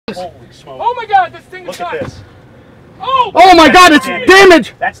Holy smoke. Oh my god, this thing is Look at this. Oh! Oh my god, it's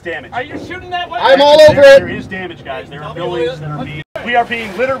damage! That's damage. Are you shooting that way? I'm all over it. There is damage, guys. There are buildings that are being... We are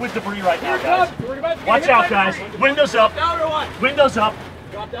being littered with debris right now, guys. Watch out, guys. Windows up. Windows up.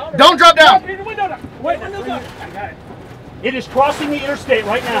 Don't drop down. Windows up. It is crossing the interstate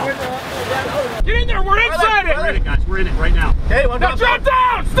right now. Get in there, we're inside it! We're in it, guys. We're in it right now. Okay, Now drop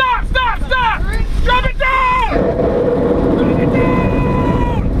down! Stop! Stop! Stop! Drop it down! Drop it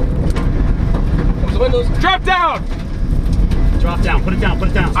down! Close the windows. Drop down! Drop down. Put it down. Put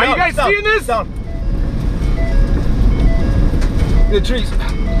it down. Are you guys seeing this? Down. The trees.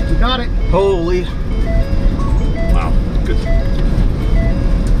 You got it. Holy. Wow. Good.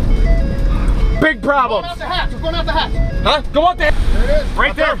 Big problem. Going out the hatch. We're going out the hatch. Huh? Go out there. There it is.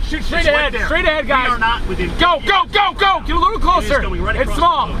 Right there. Shoot straight ahead. Right Straight ahead, guys. We are not within... Go, go, go, go! Get a little closer. Right It's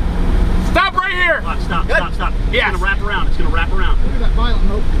small. Stop right here. Stop, stop, stop. It's Yes. going to wrap around. It's going to wrap around. Look at that violent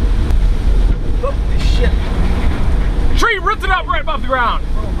note. Holy shit. Tree ripped it up right above the ground.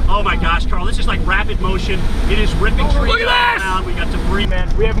 Oh my gosh, Carl, this is like rapid motion. It is ripping trees Look at this! around. We got debris.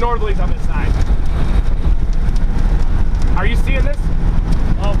 Man, we have northerlies on this side. Are you seeing this?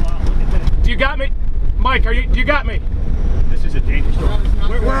 Oh wow, look at this. Do you got me? Mike, do you got me? This is a dangerous storm.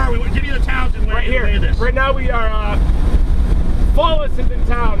 Where are we? Give me the towns and where Right here. This. Right now we are, Flawless is in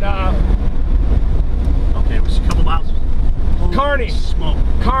town. Okay, it was a couple miles. Holy Carney. Smoke.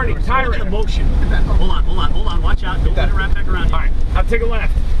 Carney, Tyrant. Emotion. Hold on. Watch out. Don't let it wrap back around here. All right, I'll take a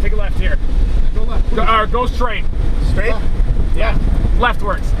left. Take a left here. Go left. Go straight. Straight? Yeah,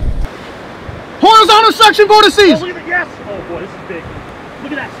 leftwards. Horizontal section vortices. Oh, look at the yes. Oh boy, this is big.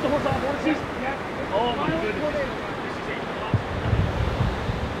 Look at that. The horizontal vortices. Oh my goodness. This is a...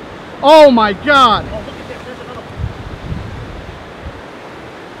 Oh my god. Oh, look at this. There's another one.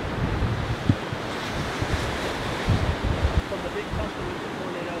 From the big customers of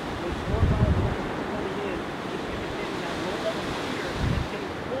tornado, those horizontal vortices coming in, just indicating that roll up here and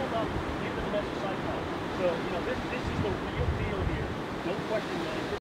getting pulled up into the mesocyclone. So, this is the real deal here. No question, man.